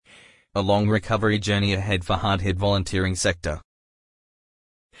a long recovery journey ahead for hard-hit volunteering sector.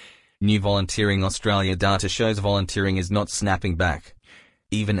 New Volunteering Australia data shows volunteering is not snapping back,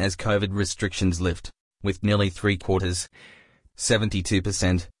 even as COVID restrictions lift, with nearly three-quarters,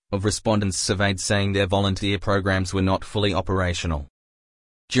 72%, of respondents surveyed saying their volunteer programs were not fully operational.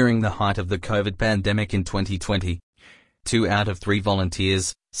 During the height of the COVID pandemic in 2020, 2 out of 3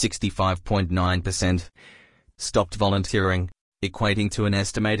 volunteers, 65.9%, stopped volunteering, equating to an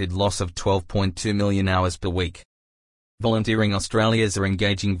estimated loss of 12.2 million hours per week. Volunteering Australia's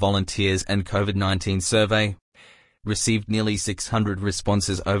Engaging Volunteers and COVID-19 survey received nearly 600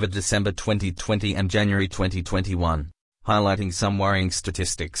 responses over December 2020 and January 2021, highlighting some worrying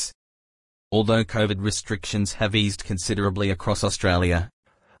statistics. Although COVID restrictions have eased considerably across Australia,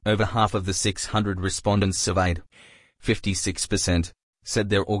 over half of the 600 respondents surveyed, 56%, said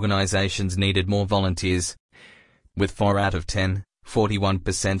their organisations needed more volunteers, with 4 out of 10,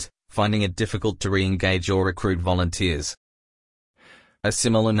 41%, finding it difficult to re-engage or recruit volunteers. A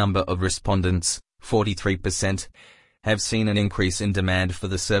similar number of respondents, 43%, have seen an increase in demand for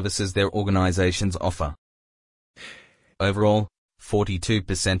the services their organisations offer. Overall,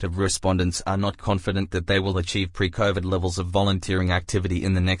 42% of respondents are not confident that they will achieve pre-COVID levels of volunteering activity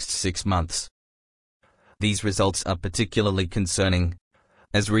in the next 6 months. These results are particularly concerning,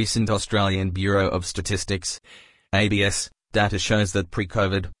 as recent Australian Bureau of Statistics, ABS, data shows that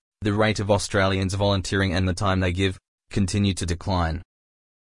pre-COVID, the rate of Australians volunteering and the time they give, continue to decline.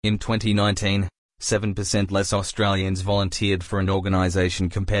 In 2019, 7% less Australians volunteered for an organisation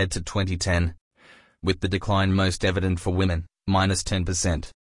compared to 2010, with the decline most evident for women, -10%.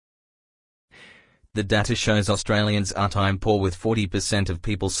 The data shows Australians are time poor, with 40% of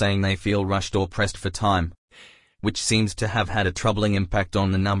people saying they feel rushed or pressed for time, which seems to have had a troubling impact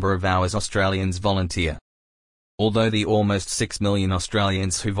on the number of hours Australians volunteer. Although the almost 6 million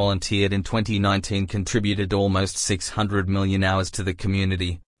Australians who volunteered in 2019 contributed almost 600 million hours to the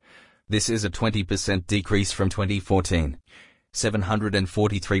community, this is a 20% decrease from 2014,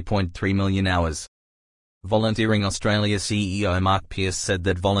 743.3 million hours. Volunteering Australia CEO Mark Pearce said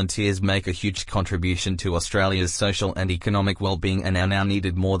that volunteers make a huge contribution to Australia's social and economic well-being and are now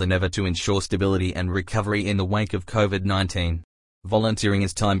needed more than ever to ensure stability and recovery in the wake of COVID-19. Volunteering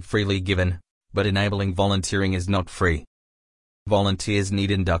is time freely given, but enabling volunteering is not free. Volunteers need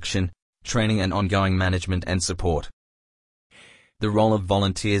induction, training and ongoing management and support. The role of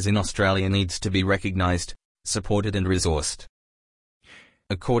volunteers in Australia needs to be recognised, supported and resourced.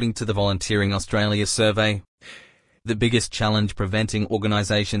 According to the Volunteering Australia survey, the biggest challenge preventing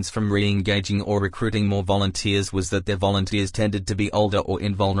organisations from re-engaging or recruiting more volunteers was that their volunteers tended to be older or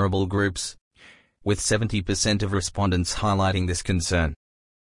in vulnerable groups, with 70% of respondents highlighting this concern.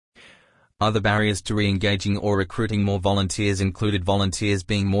 Other barriers to re-engaging or recruiting more volunteers included volunteers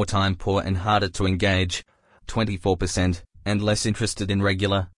being more time poor and harder to engage, 24%, and less interested in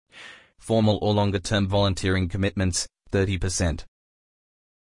regular, formal or longer-term volunteering commitments, 30%.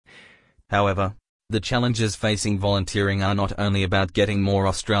 However, the challenges facing volunteering are not only about getting more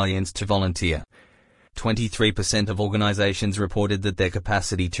Australians to volunteer. 23% of organisations reported that their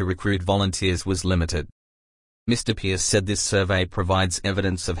capacity to recruit volunteers was limited. Mr. Pearce said this survey provides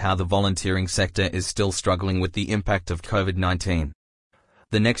evidence of how the volunteering sector is still struggling with the impact of COVID-19.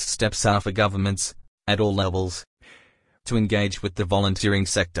 The next steps are for governments, at all levels, to engage with the volunteering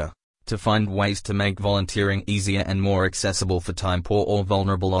sector, to find ways to make volunteering easier and more accessible for time-poor or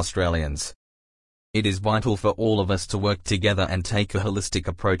vulnerable Australians. It is vital for all of us to work together and take a holistic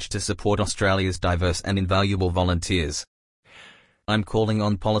approach to support Australia's diverse and invaluable volunteers. I'm calling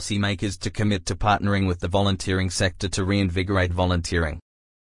on policymakers to commit to partnering with the volunteering sector to reinvigorate volunteering.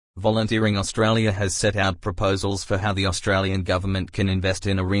 Volunteering Australia has set out proposals for how the Australian government can invest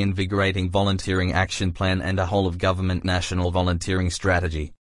in a reinvigorating volunteering action plan and a whole-of-government national volunteering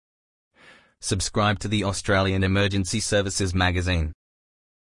strategy. Subscribe to the Australian Emergency Services magazine.